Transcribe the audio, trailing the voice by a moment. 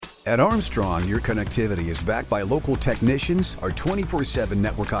At Armstrong, your connectivity is backed by local technicians, our 24/7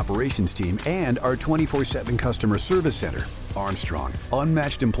 network operations team, and our 24/7 customer service center. Armstrong,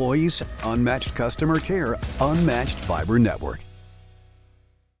 unmatched employees, unmatched customer care, unmatched fiber network.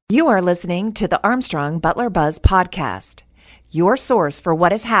 You are listening to the Armstrong Butler Buzz podcast, your source for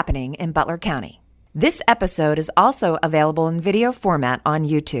what is happening in Butler County. This episode is also available in video format on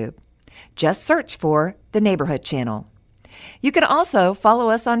YouTube. Just search for the Neighborhood Channel. You can also follow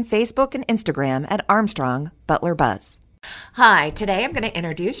us on Facebook and Instagram at Armstrong Butler Buzz. Hi, today I'm going to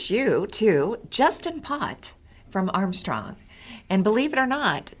introduce you to Justin Pott from Armstrong. And believe it or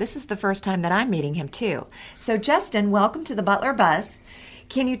not, this is the first time that I'm meeting him too. So Justin, welcome to the Butler Buzz.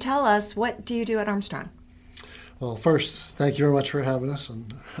 Can you tell us, what do you do at Armstrong? Well, first, thank you very much for having us.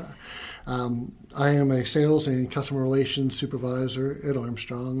 And I am a sales and customer relations supervisor at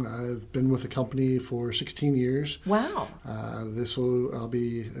Armstrong. I've been with the company for 16 years. Wow. I'll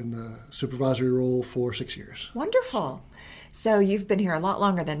be in a supervisory role for 6 years. Wonderful. So you've been here a lot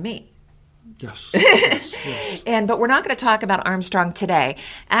longer than me. Yes. Yes. But we're not going to talk about Armstrong today.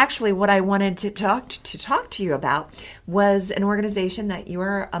 Actually, what I wanted to talk to you about was an organization that you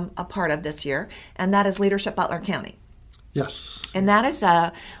are a part of this year, and that is Leadership Butler County. Yes. And that is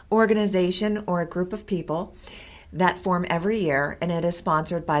a organization or a group of people that form every year, and it is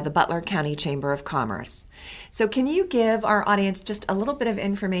sponsored by the Butler County Chamber of Commerce. So can you give our audience just a little bit of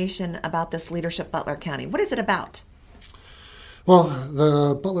information about this Leadership Butler County? What is it about? Well,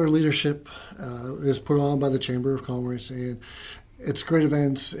 the Butler Leadership is put on by the Chamber of Commerce, and it's great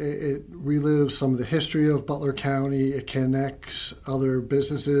events. It relives some of the history of Butler County. It connects other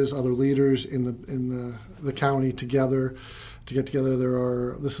businesses, other leaders in the county together. To get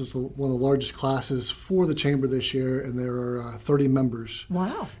together, this is one of the largest classes for the Chamber this year, and there are 30 members.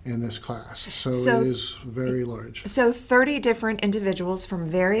 Wow. In this class. So it is very large. So 30 different individuals from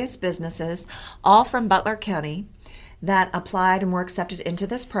various businesses, all from Butler County, that applied and were accepted into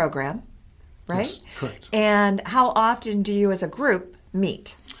this program, right? Yes, correct. And how often do you as a group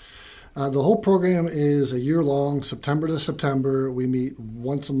meet? The whole program is a year-long, September to September. We meet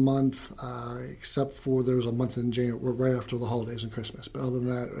once a month, except for there's a month in January, right after the holidays and Christmas. But other than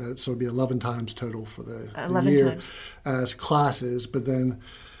that, so it'd be 11 times total for the year times. As classes. But then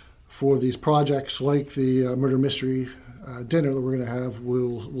for these projects like the murder mystery dinner that we're going to have,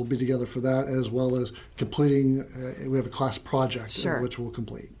 we'll be together for that, as well as completing. We have a class project, which we'll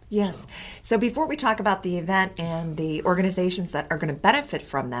complete. Yes. So before we talk about the event and the organizations that are going to benefit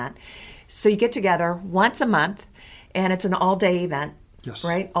from that, so you get together once a month, and it's an all-day event, yes,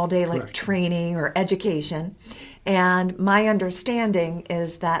 right? All-day, like correct, training or education. And my understanding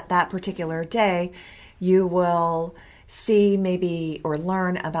is that particular day, you will see maybe or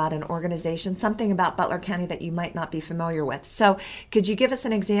learn about an organization, something about Butler County that you might not be familiar with. So could you give us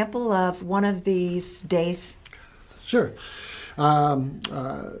an example of one of these days? Sure.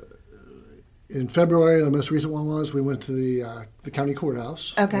 In February, the most recent one was we went to the county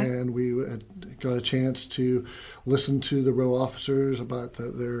courthouse, and we got a chance to listen to the row officers about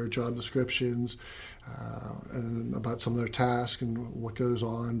their job descriptions and about some of their tasks and what goes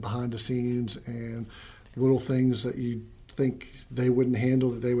on behind the scenes and little things that you think they wouldn't handle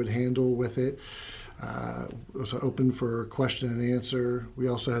that they would handle with it. It was open for question and answer. We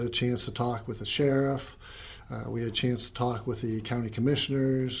also had a chance to talk with the sheriff. We had a chance to talk with the county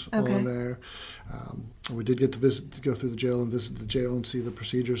commissioners on there. We did get to go through the jail and visit the jail and see the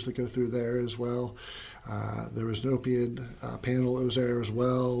procedures that go through there as well. There was an opioid panel that was there as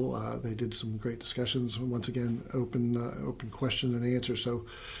well. They did some great discussions. Once again, open question and answer. So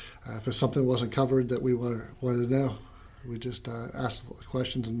if there's something that wasn't covered that we wanted to know, we just asked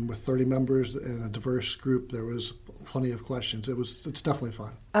questions, and with 30 members and a diverse group, there was plenty of questions. It's definitely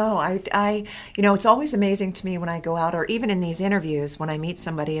fun. Oh, I it's always amazing to me when I go out, or even in these interviews when I meet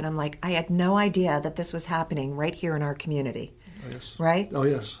somebody and I'm like, I had no idea that this was happening right here in our community. Oh, yes. Right? Oh,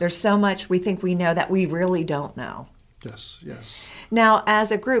 yes. There's so much we think we know that we really don't know. Yes, yes. Now,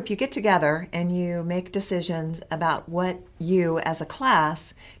 as a group, you get together and you make decisions about what you, as a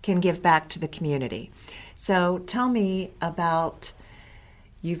class, can give back to the community. So tell me about,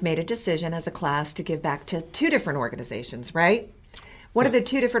 you've made a decision as a class to give back to 2 different organizations, right? What are the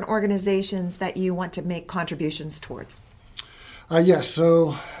 2 different organizations that you want to make contributions towards? Yes,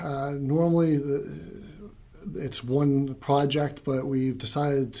 so normally it's one project, but we've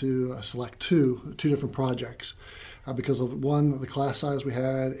decided to select two different projects because of, one, the class size we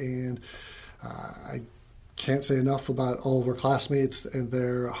had, and I can't say enough about all of our classmates and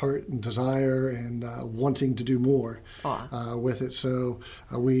their heart and desire and wanting to do more with it. So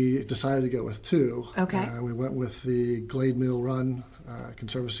we decided to go with 2. Okay. We went with the Glade Mill Run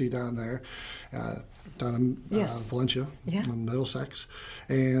Conservancy down there, down in Valencia, in Middlesex.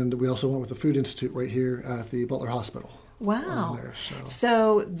 And we also went with the Food Institute right here at the Butler Hospital. Wow.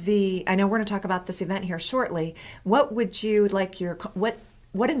 So I know we're going to talk about this event here shortly. What would you like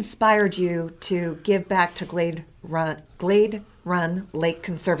what inspired you to give back to Glade Run Lake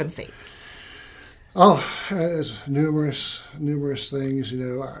Conservancy? Oh, there's numerous things.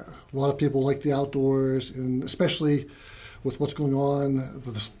 A lot of people like the outdoors, and especially with what's going on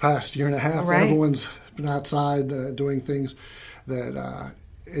this past year and a half, everyone's been outside doing things that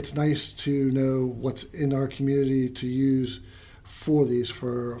it's nice to know what's in our community to use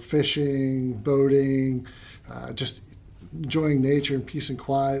for fishing, boating, just enjoying nature and peace and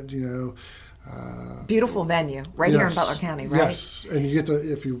quiet, Beautiful venue here in Butler County, right? Yes, and you get to,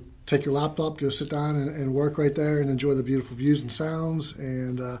 if you take your laptop, go sit down and work right there and enjoy the beautiful views and sounds.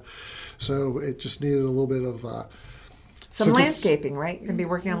 And so it just needed a little bit of... some landscaping, right? You're going to be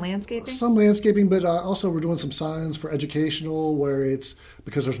working on landscaping? Some landscaping, but also we're doing some signs for educational, where it's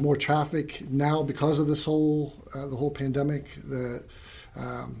because there's more traffic now because of this whole the whole pandemic, that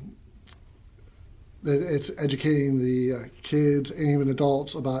it's educating the kids and even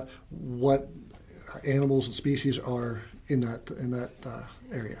adults about what animals and species are in that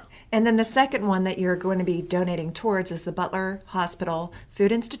area. And then the second one that you're going to be donating towards is the Butler Hospital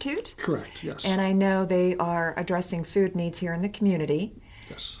Food Institute? Correct, yes. And I know they are addressing food needs here in the community.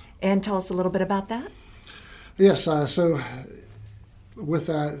 Yes. And tell us a little bit about that. Yes, so with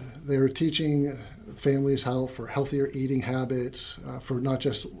that, they're teaching families for healthier eating habits, for not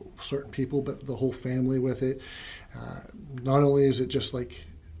just certain people, but the whole family with it. Not only is it just like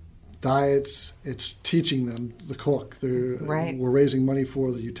diets, it's teaching them to cook. We're raising money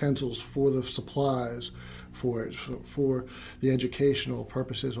for the utensils, for the supplies, for it, for the educational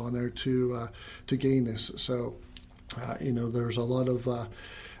purposes on there to gain this. So, there's a lot of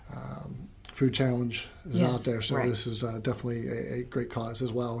food challenge out there. So this is definitely a great cause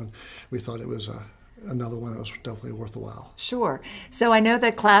as well, and we thought it was another one that was definitely worth a while. Sure. So I know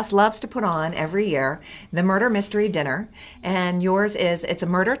that class loves to put on every year the Murder Mystery Dinner, and yours it's a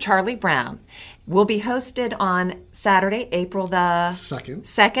Murder Charlie Brown. Will be hosted on Saturday, April the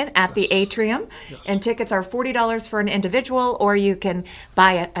 2nd at the Atrium. Yes. And tickets are $40 for an individual, or you can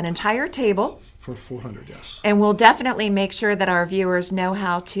buy an entire table. For $400, yes. And we'll definitely make sure that our viewers know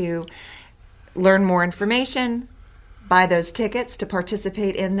how to learn more information, buy those tickets to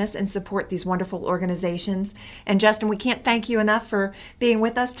participate in this and support these wonderful organizations. And Justin, we can't thank you enough for being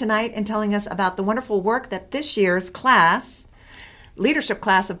with us tonight and telling us about the wonderful work that this year's leadership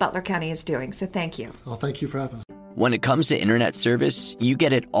class of Butler County is doing. So thank you. Oh, thank you for having us. When it comes to internet service, you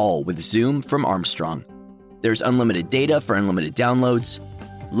get it all with Zoom from Armstrong. There's unlimited data for unlimited downloads,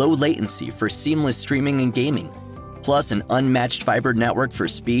 low latency for seamless streaming and gaming, plus an unmatched fiber network for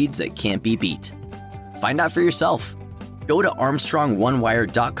speeds that can't be beat. Find out for yourself. Go to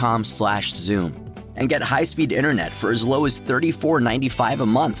ArmstrongOneWire.com/Zoom and get high-speed internet for as low as $34.95 a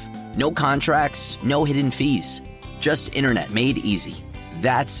month. No contracts, no hidden fees. Just internet made easy.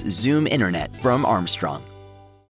 That's Zoom Internet from Armstrong.